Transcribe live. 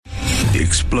The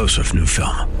explosive new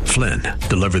film, Flynn,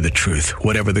 deliver the truth,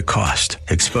 whatever the cost,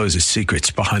 exposes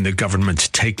secrets behind the government's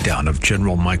takedown of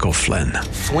General Michael Flynn.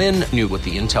 Flynn knew what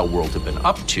the intel world had been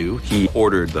up to. He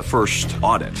ordered the first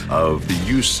audit of the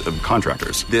use of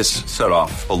contractors. This set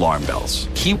off alarm bells.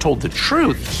 He told the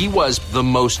truth. He was the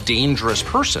most dangerous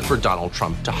person for Donald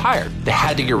Trump to hire. They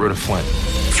had to get rid of Flynn.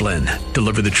 Flynn,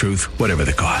 deliver the truth, whatever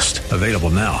the cost. Available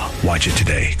now. Watch it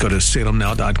today. Go to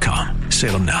salemnow.com.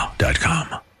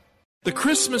 salemnow.com. The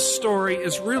Christmas story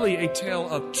is really a tale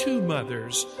of two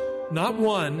mothers, not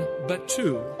one, but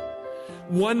two.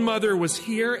 One mother was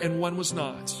here and one was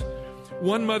not.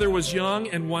 One mother was young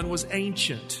and one was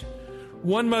ancient.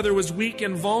 One mother was weak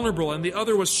and vulnerable and the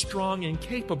other was strong and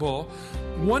capable.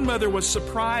 One mother was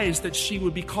surprised that she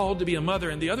would be called to be a mother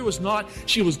and the other was not.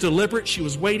 She was deliberate. She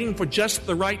was waiting for just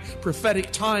the right prophetic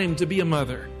time to be a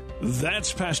mother.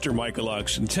 That's Pastor Michael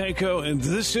Oxentenko, and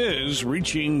this is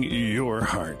Reaching Your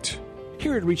Heart.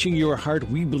 Here at Reaching Your Heart,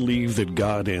 we believe that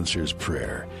God answers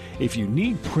prayer. If you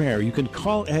need prayer, you can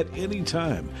call at any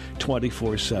time,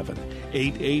 24/7,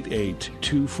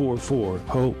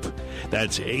 888-244-HOPE.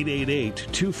 That's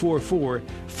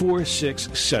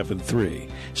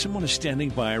 888-244-4673. Someone is standing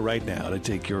by right now to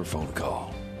take your phone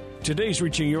call. Today's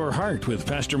Reaching Your Heart with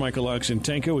Pastor Michael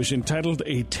Oxentenko is entitled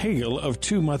A Tale of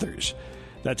Two Mothers.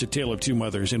 That's A Tale of Two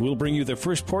Mothers, and we'll bring you the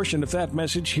first portion of that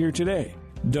message here today.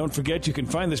 Don't forget you can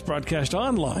find this broadcast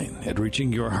online at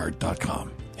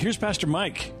reachingyourheart.com. Here's Pastor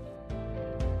Mike.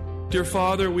 Dear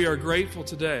Father, we are grateful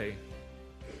today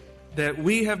that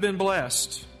we have been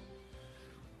blessed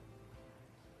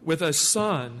with a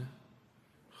son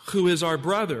who is our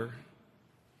brother,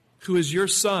 who is your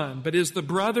son, but is the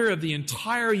brother of the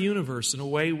entire universe in a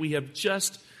way we have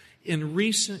just in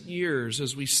recent years,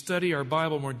 as we study our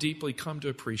Bible more deeply, come to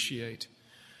appreciate.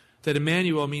 That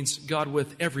Emmanuel means God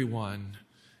with everyone,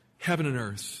 heaven and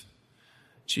earth.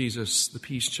 Jesus, the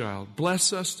peace child.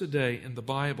 Bless us today in the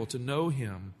Bible to know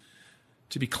Him,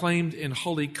 to be claimed in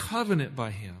holy covenant by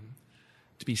Him,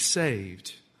 to be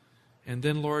saved, and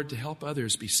then, Lord, to help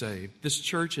others be saved. This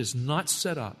church is not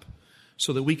set up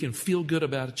so that we can feel good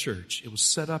about a church. It was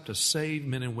set up to save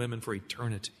men and women for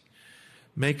eternity.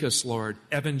 Make us, Lord,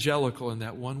 evangelical in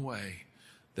that one way,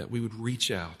 that we would reach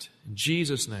out. In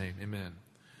Jesus' name, amen.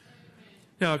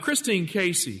 Now, Christine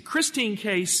Casey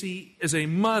is a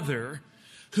mother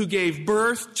who gave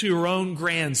birth to her own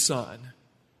grandson.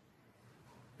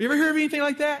 You ever heard of anything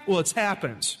like that? Well, it's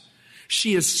happened.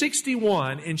 She is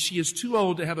 61 and she is too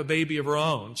old to have a baby of her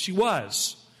own. She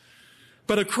was.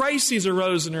 But a crisis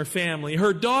arose in her family.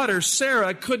 Her daughter,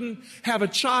 Sarah, couldn't have a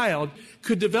child,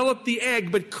 could develop the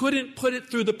egg, but couldn't put it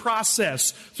through the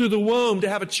process, through the womb to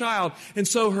have a child. And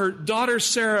so her daughter,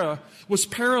 Sarah, was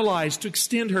paralyzed to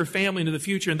extend her family into the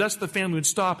future, and thus the family would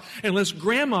stop unless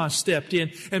Grandma stepped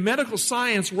in. And medical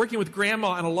science, working with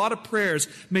Grandma and a lot of prayers,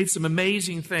 made some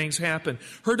amazing things happen.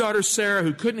 Her daughter, Sarah,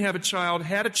 who couldn't have a child,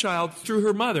 had a child through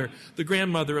her mother, the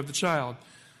grandmother of the child.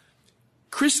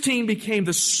 Christine became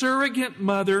the surrogate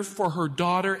mother for her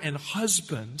daughter and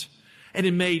husband, and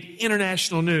it made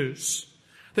international news.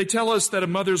 They tell us that a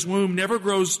mother's womb never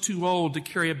grows too old to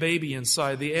carry a baby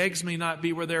inside. The eggs may not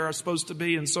be where they are supposed to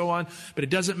be and so on, but it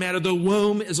doesn't matter. The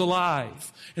womb is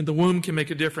alive, and the womb can make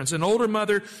a difference. An older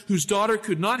mother whose daughter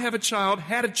could not have a child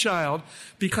had a child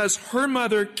because her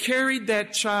mother carried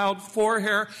that child for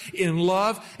her in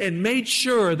love and made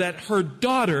sure that her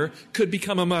daughter could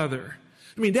become a mother.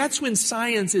 I mean, that's when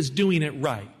science is doing it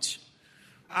right.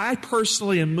 I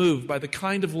personally am moved by the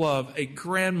kind of love a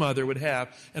grandmother would have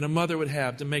and a mother would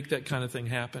have to make that kind of thing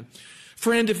happen.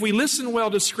 Friend, if we listen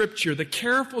well to Scripture, the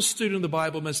careful student of the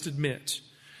Bible must admit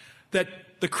that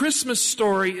the Christmas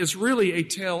story is really a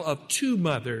tale of two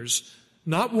mothers,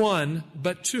 not one,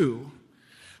 but two.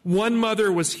 One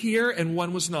mother was here and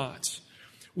one was not.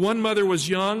 One mother was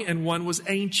young and one was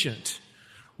ancient.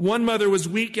 One mother was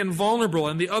weak and vulnerable,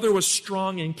 and the other was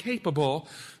strong and capable.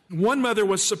 One mother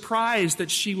was surprised that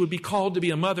she would be called to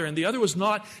be a mother, and the other was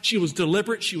not. She was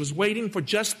deliberate. She was waiting for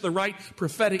just the right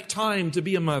prophetic time to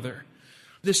be a mother.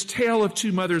 This tale of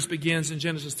two mothers begins in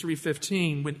Genesis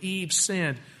 3:15 when Eve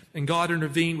sinned and God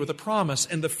intervened with a promise.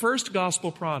 And the first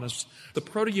gospel promise, the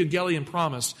proto-evangelium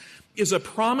promise, is a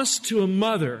promise to a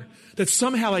mother that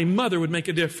somehow a mother would make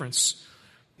a difference.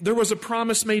 There was a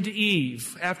promise made to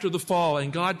Eve after the fall,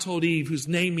 and God told Eve, whose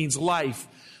name means life,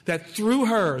 that through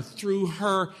her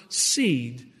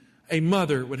seed, a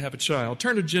mother would have a child.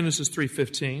 Turn to Genesis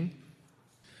 3:15.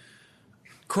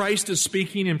 Christ is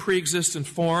speaking in pre-existent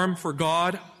form for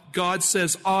God. God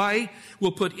says, I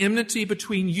will put enmity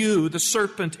between you, the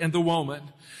serpent, and the woman,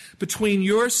 between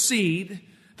your seed,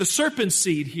 the serpent's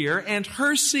seed here, and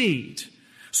her seed.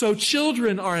 So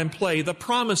children are in play. The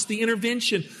promise, the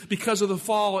intervention because of the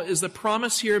fall is the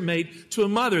promise here made to a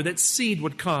mother that seed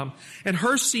would come. And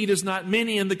her seed is not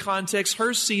many in the context.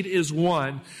 Her seed is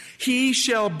one. He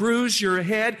shall bruise your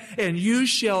head and you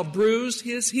shall bruise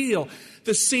his heel.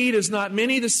 The seed is not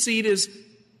many. The seed is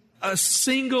a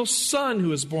single son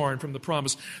who is born from the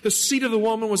promise. The seed of the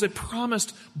woman was a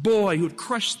promised boy who would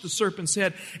crush the serpent's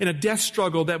head in a death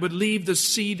struggle that would leave the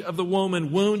seed of the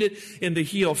woman wounded in the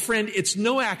heel. Friend, it's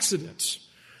no accident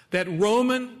that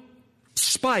Roman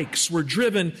spikes were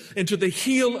driven into the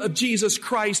heel of Jesus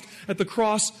Christ at the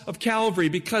cross of Calvary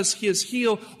because his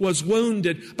heel was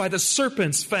wounded by the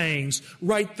serpent's fangs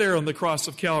right there on the cross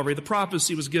of Calvary. The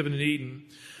prophecy was given in Eden.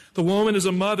 The woman is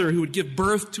a mother who would give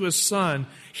birth to a son.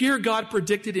 Here God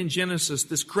predicted in Genesis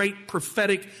this great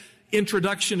prophetic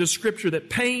introduction to Scripture that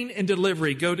pain and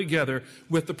delivery go together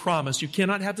with the promise. You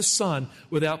cannot have the son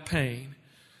without pain.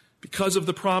 Because of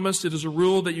the promise, it is a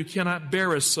rule that you cannot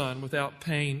bear a son without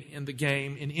pain in the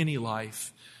game in any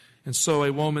life. And so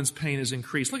a woman's pain is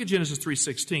increased. Look at Genesis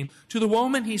 3:16. To the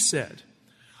woman he said,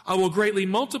 I will greatly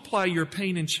multiply your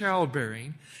pain in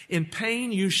childbearing. In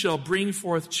pain you shall bring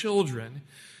forth children.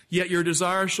 Yet your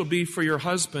desire shall be for your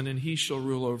husband, and he shall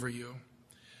rule over you.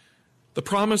 The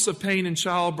promise of pain in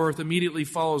childbirth immediately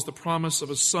follows the promise of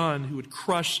a son who would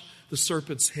crush the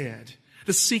serpent's head.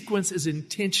 The sequence is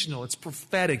intentional. It's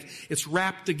prophetic. It's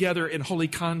wrapped together in holy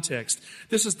context.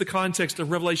 This is the context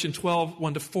of Revelation 12,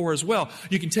 1-4 as well.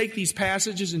 You can take these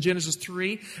passages in Genesis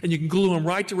 3 and you can glue them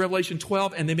right to Revelation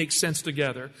 12 and they make sense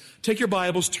together. Take your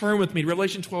Bibles, turn with me to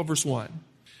Revelation 12, verse 1.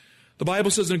 The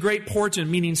Bible says, and a great portent,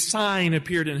 meaning sign,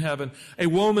 appeared in heaven. A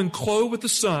woman clothed with the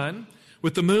sun,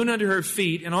 with the moon under her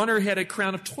feet, and on her head a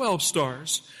crown of 12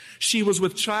 stars. She was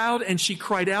with child, and she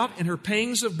cried out in her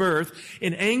pangs of birth,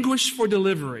 in anguish for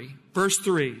delivery. Verse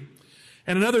 3.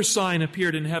 And another sign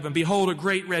appeared in heaven. Behold, a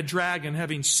great red dragon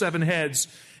having 7 heads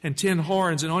and 10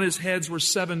 horns, and on his heads were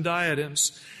 7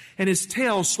 diadems. And his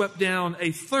tail swept down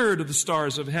 1/3 of the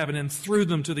stars of heaven and threw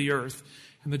them to the earth.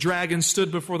 And the dragon stood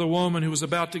before the woman who was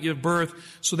about to give birth,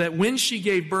 so that when she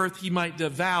gave birth, he might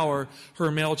devour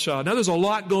her male child. Now, there's a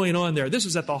lot going on there. This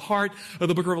is at the heart of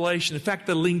the book of Revelation. In fact,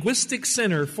 the linguistic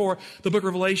center for the book of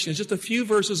Revelation is just a few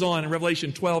verses on in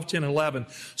Revelation 12, 10, and 11.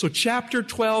 So chapter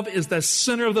 12 is the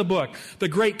center of the book. The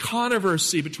great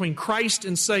controversy between Christ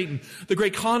and Satan. The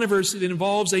great controversy that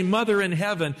involves a mother in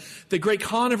heaven. The great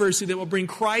controversy that will bring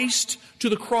Christ to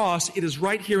the cross. It is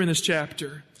right here in this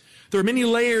chapter. There are many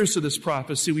layers to this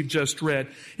prophecy we've just read.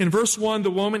 In verse 1, the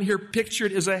woman here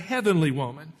pictured is a heavenly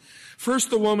woman. First,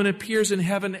 the woman appears in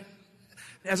heaven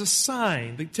as a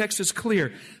sign. The text is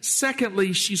clear.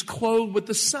 Secondly, she's clothed with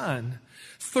the sun.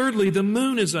 Thirdly, the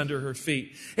moon is under her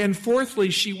feet. And fourthly,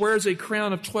 she wears a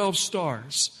crown of 12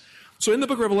 stars. So in the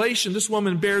book of Revelation, this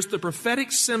woman bears the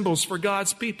prophetic symbols for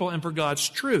God's people and for God's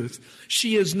truth.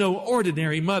 She is no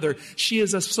ordinary mother. She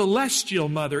is a celestial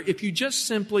mother if you just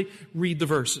simply read the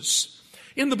verses.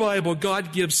 In the Bible,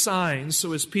 God gives signs so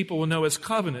his people will know his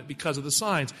covenant because of the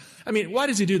signs. I mean, why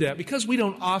does he do that? Because we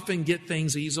don't often get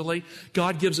things easily.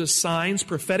 God gives us signs,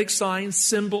 prophetic signs,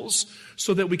 symbols,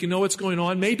 so that we can know what's going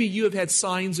on. Maybe you have had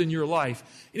signs in your life.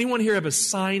 Anyone here have a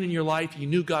sign in your life you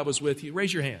knew God was with you?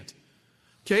 Raise your hand.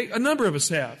 Okay, a number of us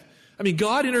have. I mean,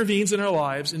 God intervenes in our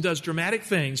lives and does dramatic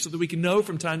things so that we can know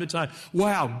from time to time,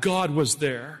 wow, God was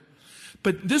there.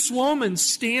 But this woman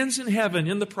stands in heaven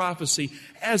in the prophecy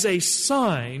as a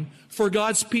sign for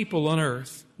God's people on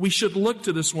earth. We should look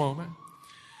to this woman.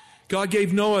 God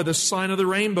gave Noah the sign of the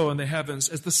rainbow in the heavens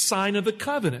as the sign of the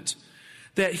covenant,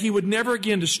 that he would never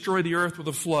again destroy the earth with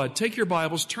a flood. Take your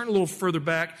Bibles, turn a little further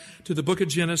back to the book of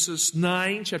Genesis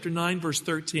 9, chapter 9, verse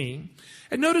 13.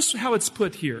 And notice how it's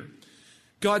put here.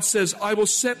 God says, I will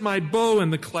set my bow in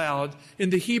the cloud. In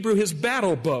the Hebrew, his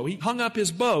battle bow. He hung up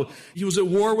his bow. He was at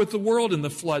war with the world in the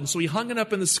flood, and so he hung it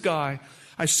up in the sky.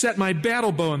 I set my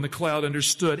battle bow in the cloud,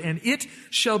 understood, and it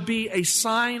shall be a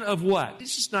sign of what?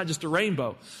 It's just not just a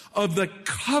rainbow. Of the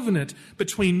covenant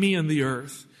between me and the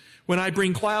earth. When I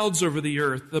bring clouds over the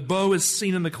earth, the bow is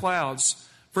seen in the clouds.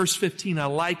 Verse 15, I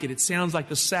like it. It sounds like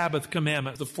the Sabbath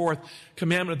commandment, the 4th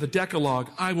commandment of the Decalogue.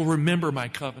 I will remember my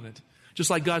covenant. Just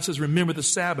like God says, remember the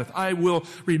Sabbath. I will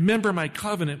remember my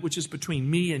covenant, which is between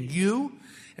me and you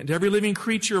and every living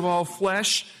creature of all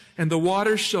flesh. And the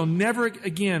waters shall never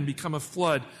again become a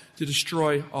flood to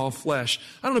destroy all flesh.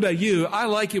 I don't know about you. I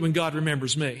like it when God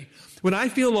remembers me. When I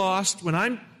feel lost, when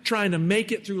I'm trying to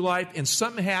make it through life and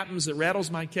something happens that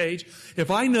rattles my cage, if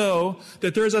I know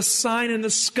that there's a sign in the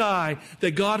sky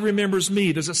that God remembers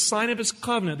me, there's a sign of his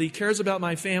covenant that he cares about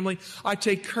my family, I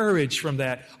take courage from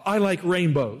that. I like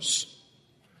rainbows.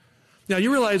 Now,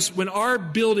 you realize when our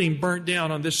building burnt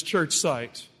down on this church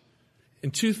site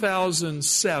in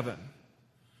 2007,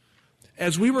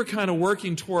 as we were kind of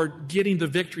working toward getting the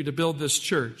victory to build this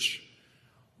church,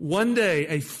 one day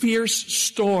a fierce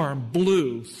storm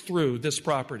blew through this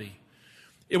property.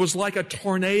 It was like a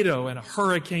tornado and a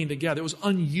hurricane together. It was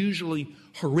unusually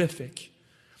horrific.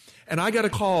 And I got a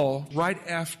call right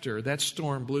after that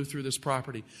storm blew through this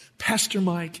property. Pastor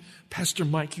Mike,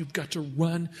 you've got to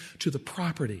run to the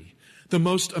property. The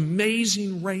most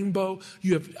amazing rainbow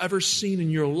you have ever seen in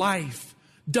your life,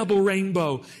 double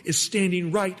rainbow, is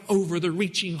standing right over the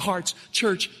Reaching Hearts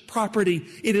Church property.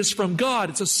 It is from God.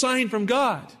 It's a sign from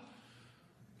God.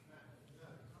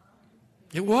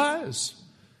 It was.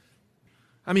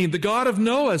 I mean, the God of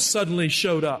Noah suddenly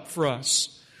showed up for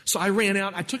us. So I ran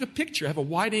out. I took a picture. I have a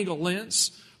wide-angle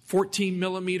lens, 14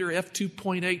 millimeter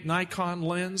f2.8 Nikon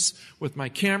lens with my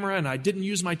camera, and I didn't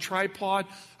use my tripod.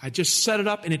 I just set it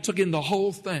up, and it took in the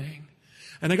whole thing.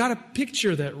 And I got a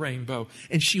picture of that rainbow,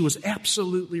 and she was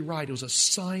absolutely right. It was a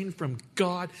sign from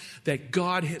God that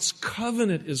God, His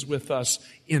covenant is with us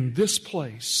in this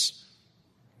place.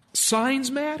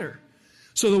 Signs matter.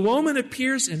 So the woman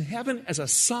appears in heaven as a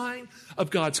sign of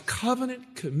God's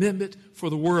covenant commitment for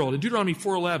the world. In Deuteronomy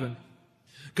 4:11,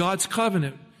 God's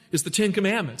covenant is the Ten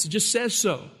Commandments. It just says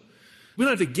so. We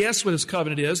don't have to guess what His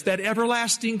covenant is. That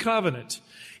everlasting covenant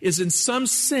is in some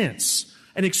sense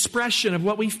an expression of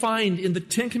what we find in the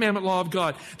Ten Commandment law of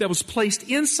God that was placed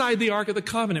inside the Ark of the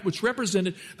Covenant, which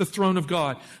represented the throne of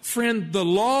God. Friend, the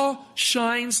law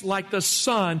shines like the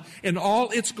sun in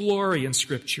all its glory in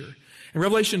Scripture. In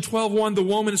Revelation 12:1, the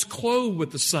woman is clothed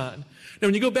with the sun. Now,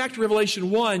 when you go back to Revelation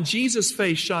 1, Jesus'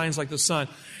 face shines like the sun.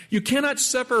 You cannot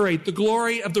separate the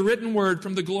glory of the written word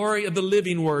from the glory of the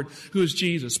living word, who is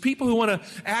Jesus. People who want to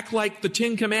act like the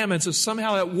Ten Commandments is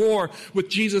somehow at war with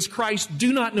Jesus Christ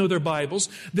do not know their Bibles.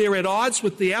 They're at odds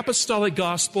with the apostolic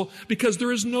gospel because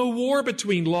there is no war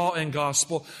between law and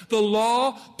gospel. The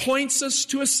law points us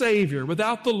to a Savior.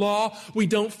 Without the law, we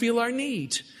don't feel our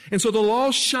need. And so the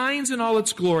law shines in all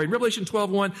its glory. In Revelation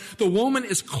 12:1, the woman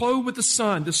is clothed with the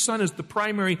sun. The sun is the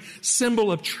primary symbol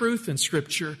of truth in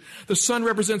Scripture. The sun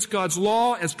represents God's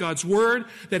law as God's word.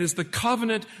 That is the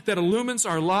covenant that illumines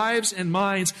our lives and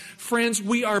minds. Friends,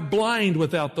 we are blind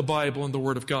without the Bible and the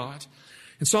Word of God.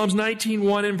 In Psalms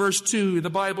 19:1 and verse 2,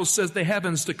 the Bible says the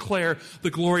heavens declare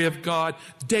the glory of God.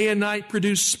 Day and night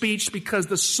produce speech because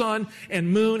the sun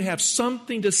and moon have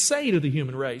something to say to the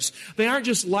human race. They aren't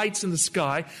just lights in the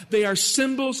sky. They are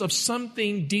symbols of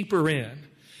something deeper in.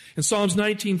 In Psalms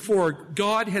 19:4,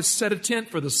 God has set a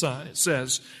tent for the sun, it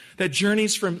says, that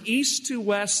journeys from east to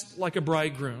west like a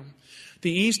bridegroom.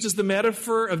 The east is the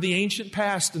metaphor of the ancient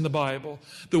past in the Bible.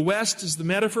 The west is the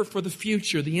metaphor for the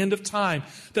future, the end of time.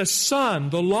 The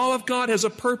sun, the law of God, has a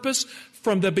purpose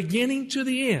from the beginning to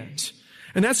the end.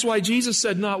 And that's why Jesus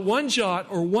said not one jot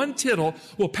or one tittle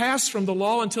will pass from the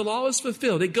law until all is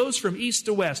fulfilled. It goes from east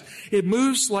to west. It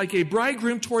moves like a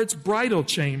bridegroom towards bridal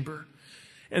chamber.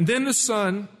 And then the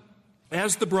sun,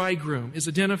 as the bridegroom, is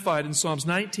identified in Psalms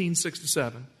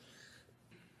 19:6-7.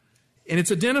 And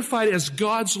it's identified as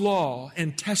God's law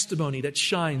and testimony that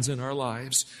shines in our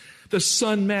lives. The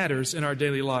sun matters in our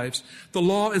daily lives. The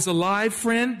law is alive,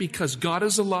 friend, because God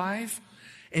is alive.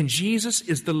 And Jesus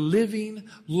is the living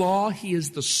law. He is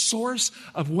the source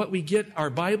of what we get our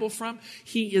Bible from.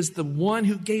 He is the one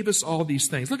who gave us all these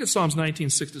things. Look at Psalms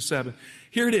 19:6-7.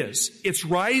 Here it is. Its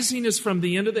rising is from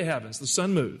the end of the heavens. The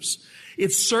sun moves.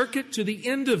 Its circuit to the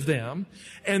end of them,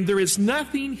 and there is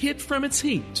nothing hid from its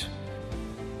heat.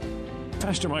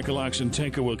 Pastor Michael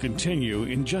Oxentenko will continue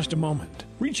in just a moment.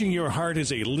 Reaching Your Heart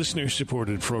is a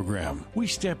listener-supported program. We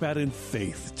step out in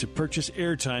faith to purchase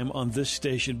airtime on this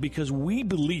station because we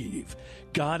believe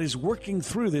God is working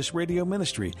through this radio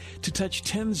ministry to touch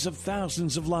tens of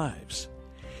thousands of lives.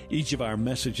 Each of our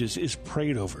messages is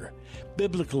prayed over,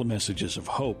 biblical messages of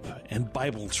hope and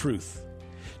Bible truth.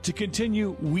 To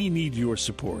continue, we need your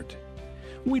support.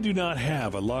 We do not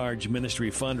have a large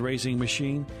ministry fundraising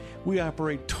machine. We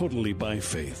operate totally by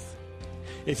faith.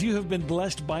 If you have been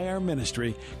blessed by our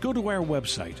ministry, go to our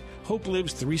website,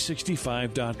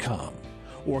 hopelives365.com,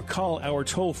 or call our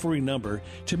toll-free number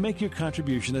to make your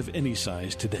contribution of any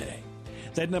size today.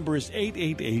 That number is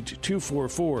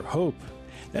 888-244-HOPE.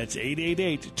 That's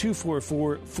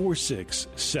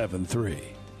 888-244-4673.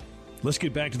 Let's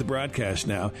get back to the broadcast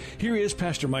now. Here is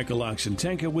Pastor Michael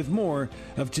Oxentenko with more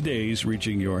of today's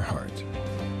Reaching Your Heart.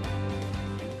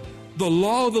 The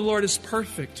law of the Lord is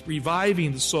perfect,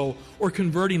 reviving the soul or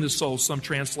converting the soul, some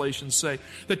translations say.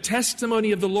 The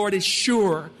testimony of the Lord is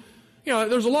sure, You know,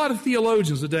 there's a lot of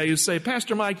theologians today who say,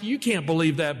 Pastor Mike, you can't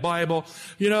believe that Bible.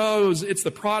 You know, it's the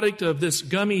product of this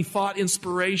gummy thought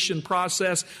inspiration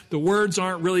process. The words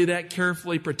aren't really that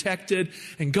carefully protected,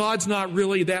 and God's not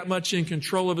really that much in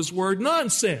control of His Word.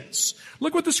 Nonsense.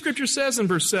 Look what the Scripture says in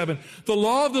verse 7. The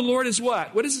law of the Lord is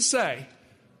what? What does it say?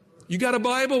 You got a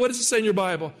Bible? What does it say in your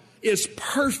Bible? It's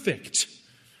perfect.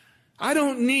 I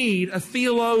don't need a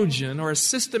theologian or a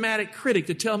systematic critic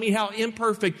to tell me how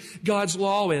imperfect God's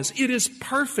law is. It is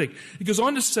perfect. It goes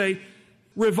on to say,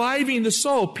 reviving the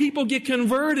soul. People get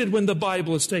converted when the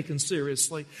Bible is taken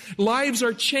seriously. Lives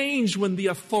are changed when the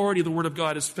authority of the Word of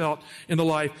God is felt in the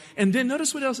life. And then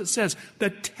notice what else it says.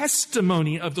 The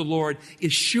testimony of the Lord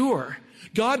is sure.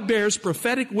 God bears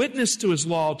prophetic witness to His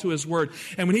law, to His word.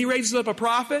 And when He raises up a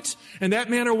prophet, and that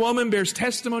man or woman bears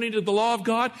testimony to the law of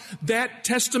God, that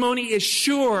testimony is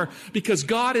sure because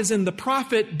God is in the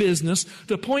prophet business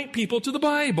to point people to the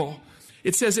Bible.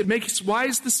 It says it makes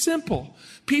wise the simple.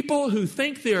 People who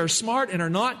think they are smart and are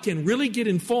not can really get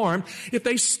informed if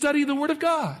they study the Word of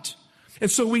God. And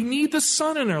so we need the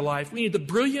sun in our life. We need the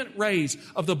brilliant rays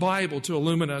of the Bible to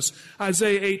illumine us.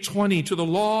 Isaiah 8:20, to the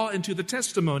law and to the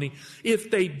testimony. If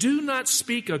they do not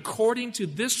speak according to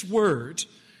this word,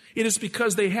 it is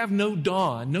because they have no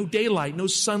dawn, no daylight, no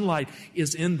sunlight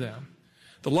is in them.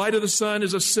 The light of the sun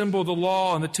is a symbol of the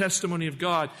law and the testimony of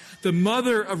God. The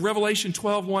mother of Revelation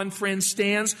 12:1, friends,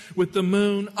 stands with the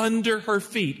moon under her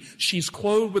feet. She's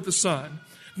clothed with the sun.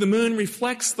 The moon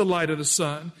reflects the light of the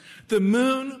sun. The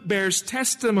moon bears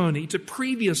testimony to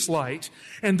previous light,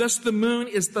 and thus the moon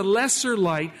is the lesser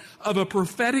light of a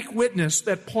prophetic witness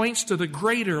that points to the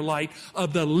greater light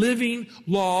of the living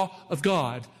law of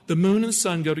God. The moon and the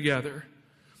sun go together.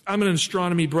 I'm an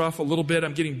astronomy buff a little bit.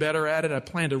 I'm getting better at it. I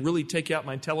plan to really take out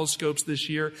my telescopes this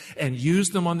year and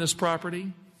use them on this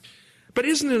property. But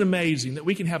isn't it amazing that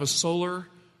we can have a solar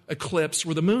eclipse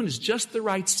where the moon is just the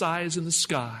right size in the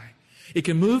sky? It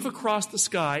can move across the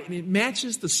sky, and it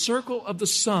matches the circle of the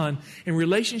sun in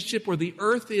relationship where the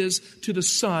earth is to the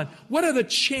sun. What are the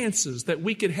chances that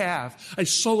we could have a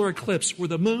solar eclipse where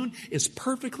the moon is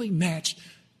perfectly matched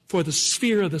for the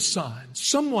sphere of the sun?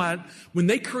 Someone, when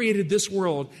they created this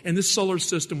world and this solar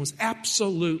system, was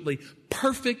absolutely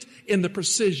perfect in the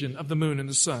precision of the moon and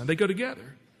the sun. They go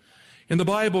together. In the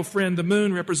Bible, friend, the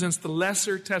moon represents the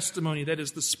lesser testimony, that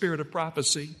is the spirit of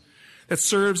prophecy, that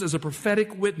serves as a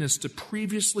prophetic witness to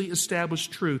previously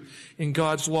established truth in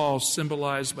God's law,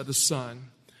 symbolized by the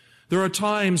sun. There are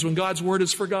times when God's word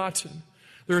is forgotten.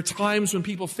 There are times when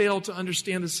people fail to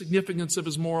understand the significance of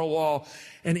His moral law.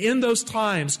 And in those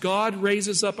times, God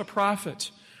raises up a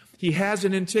prophet. He has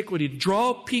an antiquity to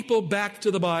draw people back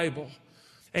to the Bible.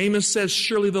 Amos says,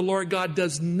 surely the Lord God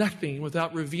does nothing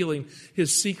without revealing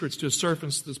His secrets to His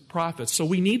servants, the prophets. So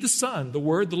we need the sun, the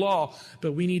word, the law,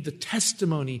 but we need the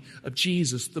testimony of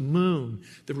Jesus, the moon,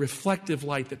 the reflective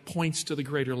light that points to the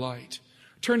greater light.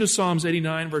 Turn to Psalms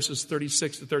 89, verses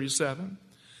 36 to 37.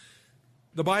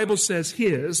 The Bible says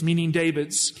His, meaning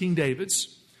David's, King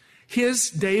David's,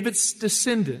 David's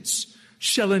descendants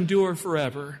shall endure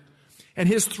forever, and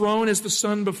His throne is the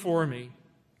sun before me.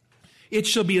 It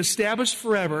shall be established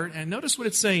forever. And notice what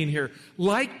it's saying here.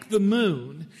 Like the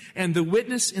moon, and the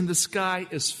witness in the sky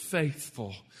is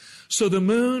faithful. So the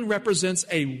moon represents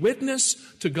a witness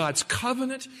to God's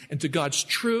covenant and to God's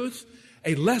truth,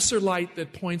 a lesser light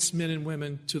that points men and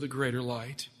women to the greater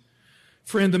light.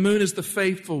 Friend, the moon is the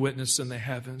faithful witness in the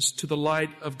heavens to the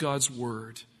light of God's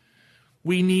word.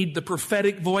 We need the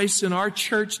prophetic voice in our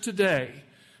church today,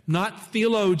 not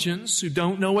theologians who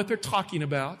don't know what they're talking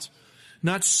about,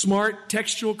 not smart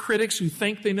textual critics who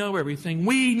think they know everything.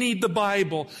 We need the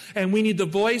Bible, and we need the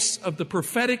voice of the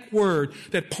prophetic word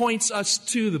that points us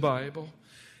to the Bible.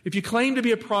 If you claim to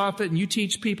be a prophet and you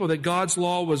teach people that God's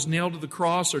law was nailed to the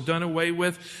cross or done away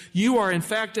with, you are in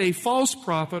fact a false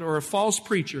prophet or a false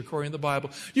preacher according to the Bible.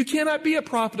 You cannot be a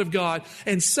prophet of God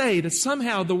and say that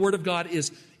somehow the Word of God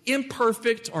is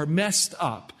imperfect or messed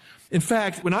up. In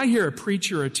fact, when I hear a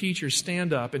preacher or a teacher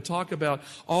stand up and talk about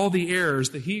all the errors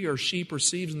that he or she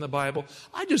perceives in the Bible,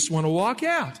 I just want to walk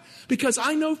out because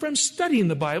I know from studying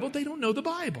the Bible, they don't know the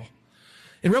Bible.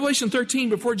 In Revelation 13,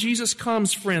 before Jesus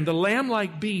comes, friend, the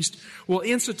lamb-like beast will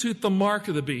institute the mark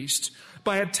of the beast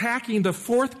by attacking the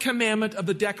fourth commandment of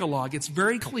the Decalogue. It's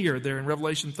very clear there in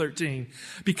Revelation 13,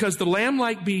 because the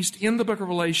lamb-like beast in the book of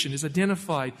Revelation is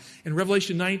identified in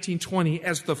Revelation 19:20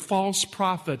 as the false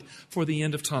prophet for the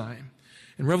end of time.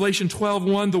 In Revelation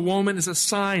 12:1, the woman is a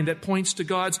sign that points to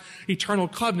God's eternal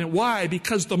covenant. Why?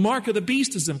 Because the mark of the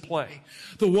beast is in play.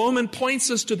 The woman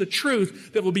points us to the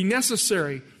truth that will be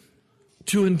necessary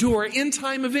to endure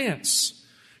end-time events.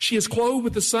 She is clothed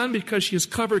with the sun because she is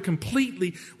covered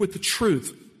completely with the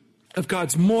truth of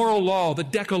God's moral law, the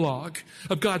Decalogue,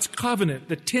 of God's covenant,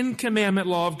 the 10 Commandment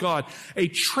law of God, a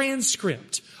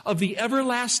transcript of the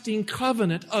everlasting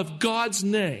covenant of God's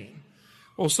name.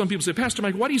 Well, some people say, Pastor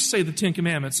Mike, why do you say the 10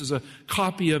 Commandments is a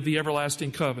copy of the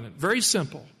everlasting covenant? Very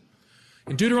simple.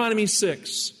 In Deuteronomy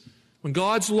 6, when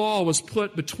God's law was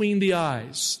put between the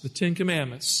eyes, the 10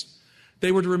 Commandments,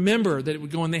 they were to remember that it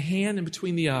would go in the hand and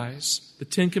between the eyes, the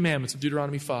 10 Commandments of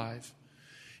Deuteronomy 5.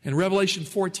 In Revelation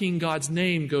 14, God's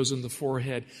name goes in the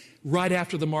forehead right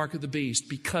after the mark of the beast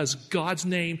because God's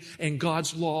name and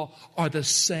God's law are the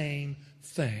same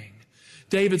thing.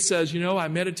 David says, I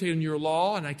meditate on your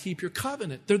law and I keep your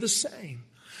covenant. They're the same.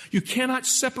 You cannot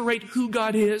separate who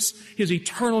God is, His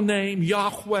eternal name,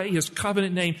 Yahweh, His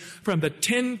covenant name, from the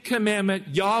 10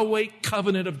 Commandment, Yahweh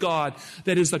covenant of God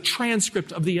that is the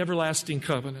transcript of the everlasting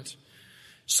covenant.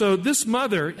 So this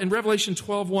mother in Revelation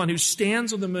 12:1 who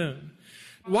stands on the moon,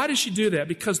 why does she do that?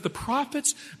 Because the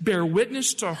prophets bear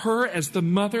witness to her as the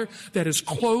mother that is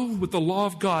clothed with the law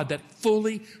of God that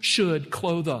fully should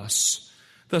clothe us.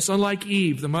 Thus, unlike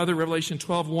Eve, the mother, Revelation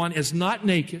 12:1, is not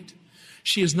naked.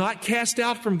 She is not cast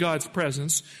out from God's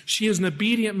presence. She is an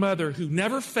obedient mother who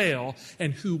never fail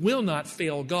and who will not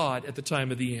fail God at the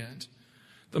time of the end.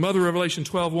 The mother of Revelation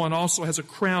 12:1 also has a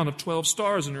crown of 12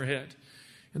 stars in her head.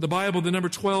 In the Bible, the number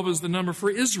 12 is the number for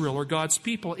Israel, or God's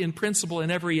people, in principle in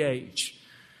every age.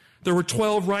 There were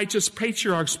 12 righteous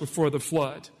patriarchs before the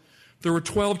flood. There were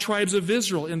 12 tribes of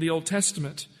Israel in the Old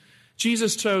Testament.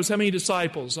 Jesus chose how many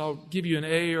disciples? I'll give you an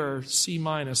A or C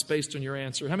minus based on your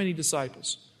answer. How many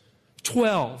disciples?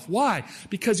 12. Why?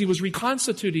 Because he was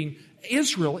reconstituting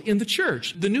Israel in the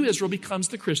church. The new Israel becomes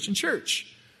the Christian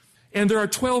church. And there are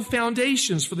 12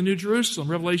 foundations for the New Jerusalem.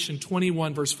 Revelation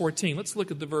 21, verse 14. Let's look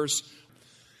at the verse.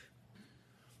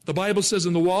 The Bible says,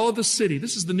 in the wall of the city,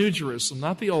 this is the New Jerusalem,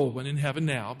 not the old one in heaven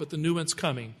now, but the new one's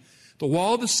coming. The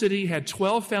wall of the city had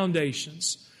 12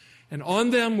 foundations, and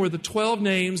on them were the 12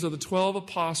 names of the 12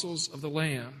 apostles of the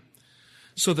Lamb.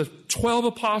 So the 12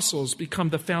 apostles become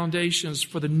the foundations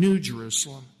for the New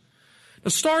Jerusalem. The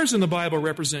stars in the Bible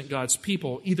represent God's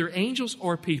people, either angels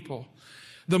or people.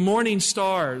 The morning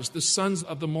stars, the sons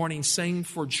of the morning, sang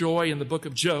for joy in the book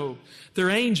of Job.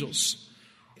 They're angels.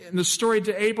 In the story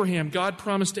to Abraham, God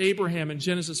promised Abraham in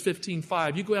Genesis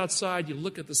 15:5, you go outside, you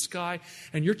look at the sky,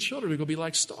 and your children are going to be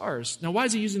like stars. Now, why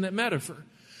is he using that metaphor?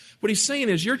 What he's saying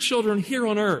is your children here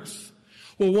on earth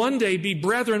will one day be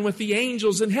brethren with the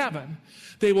angels in heaven.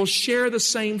 They will share the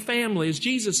same family. As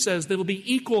Jesus says, they will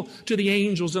be equal to the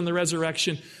angels in the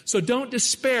resurrection. So don't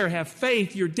despair. Have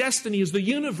faith. Your destiny is the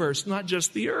universe, not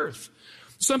just the earth.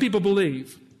 Some people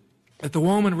believe that the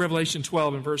woman in Revelation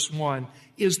 12 in verse 1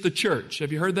 is the church.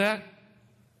 Have you heard that?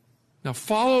 Now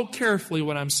follow carefully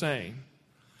what I'm saying,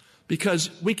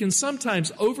 because we can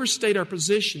sometimes overstate our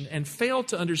position and fail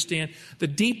to understand the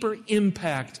deeper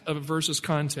impact of a verse's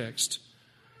context.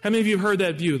 How many of you have heard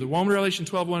that view? The woman in Revelation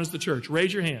 12:1 is the church.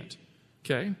 Raise your hand.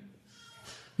 Okay?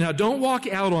 Now don't walk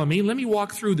out on me. Let me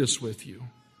walk through this with you.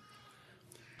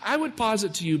 I would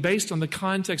posit to you, based on the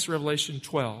context of Revelation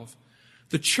 12,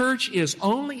 the church is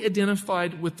only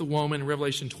identified with the woman in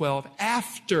Revelation 12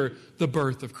 after the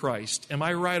birth of Christ. Am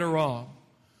I right or wrong?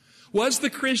 Was the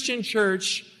Christian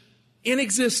church in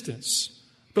existence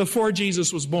before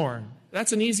Jesus was born?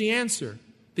 That's an easy answer.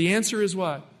 The answer is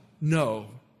what? No.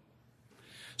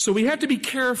 So we have to be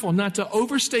careful not to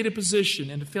overstate a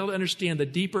position and to fail to understand the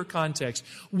deeper context.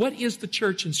 What is the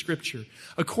church in Scripture?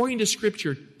 According to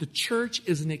Scripture, the church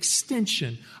is an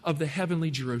extension of the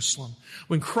heavenly Jerusalem.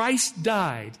 When Christ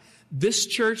died, this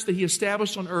church that he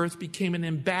established on earth became an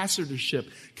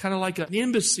ambassadorship, kind of like an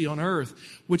embassy on earth,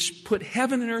 which put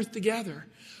heaven and earth together,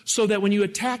 so that when you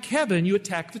attack heaven, you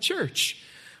attack the church.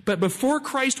 But before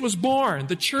Christ was born,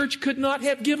 the church could not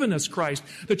have given us Christ.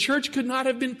 The church could not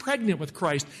have been pregnant with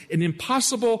Christ. An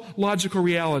impossible logical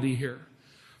reality here.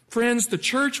 Friends, the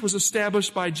church was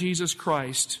established by Jesus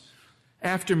Christ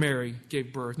after Mary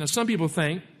gave birth. Now, some people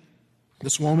think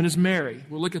this woman is Mary.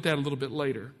 We'll look at that a little bit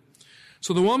later.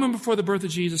 So the woman before the birth of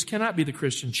Jesus cannot be the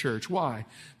Christian church. Why?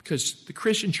 Because the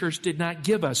Christian church did not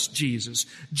give us Jesus.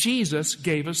 Jesus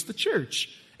gave us the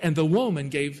church. And the woman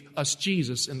gave us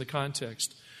Jesus in the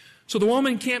context. So the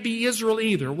woman can't be Israel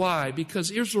either. Why?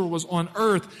 Because Israel was on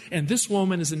earth and this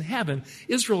woman is in heaven.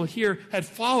 Israel here had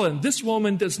fallen. This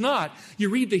woman does not. You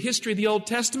read the history of the Old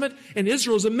Testament and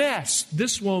Israel's a mess.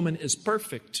 This woman is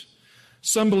perfect.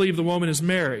 Some believe the woman is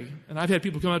Mary. And I've had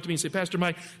people come up to me and say, Pastor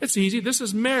Mike, it's easy. This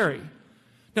is Mary.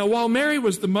 Now, while Mary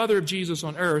was the mother of Jesus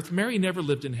on earth, Mary never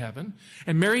lived in heaven.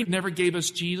 And Mary never gave us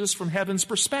Jesus from heaven's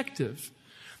perspective.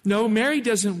 No, Mary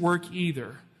doesn't work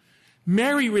either.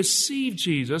 Mary received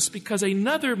Jesus because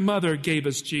another mother gave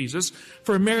us Jesus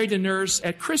for Mary to nurse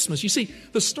at Christmas. You see,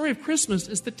 the story of Christmas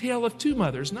is the tale of two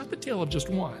mothers, not the tale of just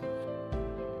one.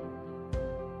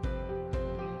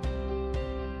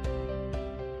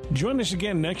 Join us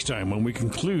again next time when we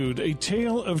conclude A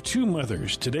Tale of Two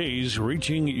Mothers, today's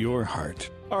Reaching Your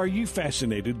Heart. Are you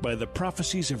fascinated by the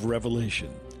prophecies of Revelation?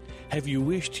 Have you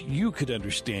wished you could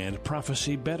understand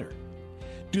prophecy better?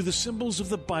 Do the symbols of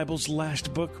the Bible's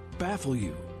last book baffle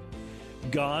you?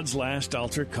 God's Last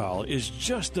Altar Call is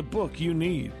just the book you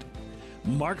need.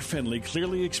 Mark Finley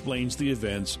clearly explains the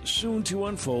events soon to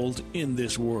unfold in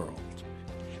this world.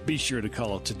 Be sure to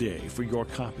call it today for your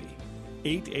copy.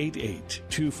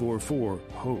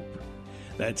 888-244-HOPE.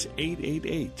 That's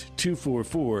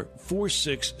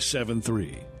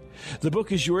 888-244-4673. The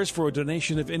book is yours for a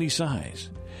donation of any size.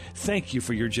 Thank you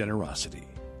for your generosity.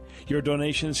 Your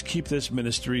donations keep this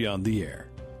ministry on the air.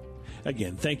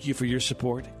 Again, thank you for your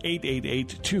support.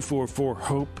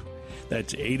 888-244-HOPE.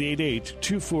 That's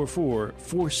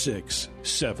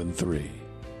 888-244-4673.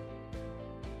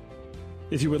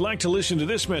 If you would like to listen to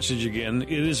this message again,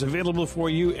 it is available for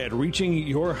you at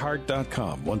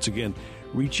reachingyourheart.com. Once again,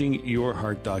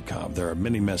 reachingyourheart.com. There are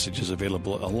many messages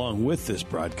available along with this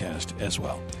broadcast as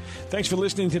well. Thanks for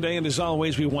listening today, and as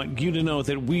always, we want you to know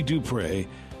that we do pray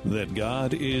that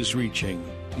God is reaching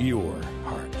your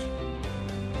heart.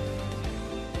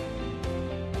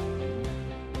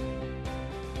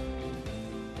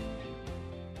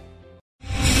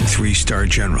 Three-star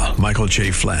General Michael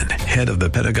J. Flynn, head of the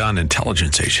Pentagon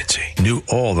Intelligence Agency, knew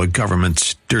all the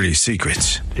government's dirty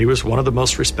secrets. He was one of the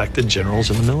most respected generals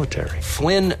in the military.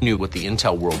 Flynn knew what the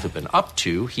intel world had been up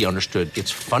to. He understood its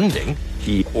funding.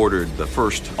 He ordered the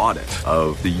first audit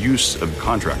of the use of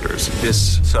contractors.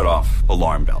 This set off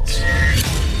alarm bells.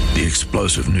 The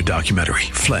explosive new documentary,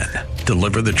 Flynn,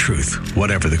 Deliver the Truth,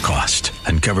 Whatever the Cost,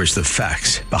 uncovers the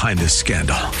facts behind this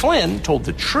scandal. Flynn told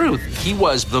the truth. He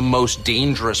was the most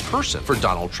dangerous person for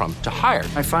Donald Trump to hire.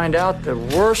 I find out the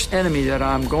worst enemy that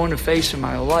I'm going to face in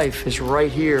my life is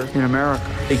right here in America.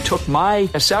 They took my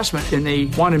assessment and they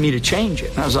wanted me to change it.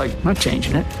 And I was like, I'm not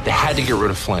changing it. They had to get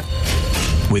rid of Flynn.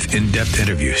 With in-depth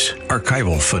interviews,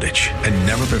 archival footage, and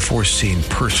never-before-seen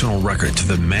personal records of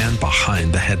the man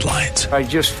behind the headlines. I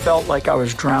just felt like I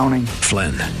was drowning.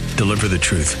 Flynn, Deliver the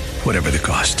Truth, Whatever the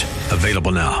Cost.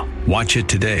 Available now. Watch it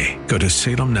today. Go to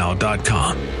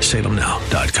salemnow.com.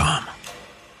 salemnow.com.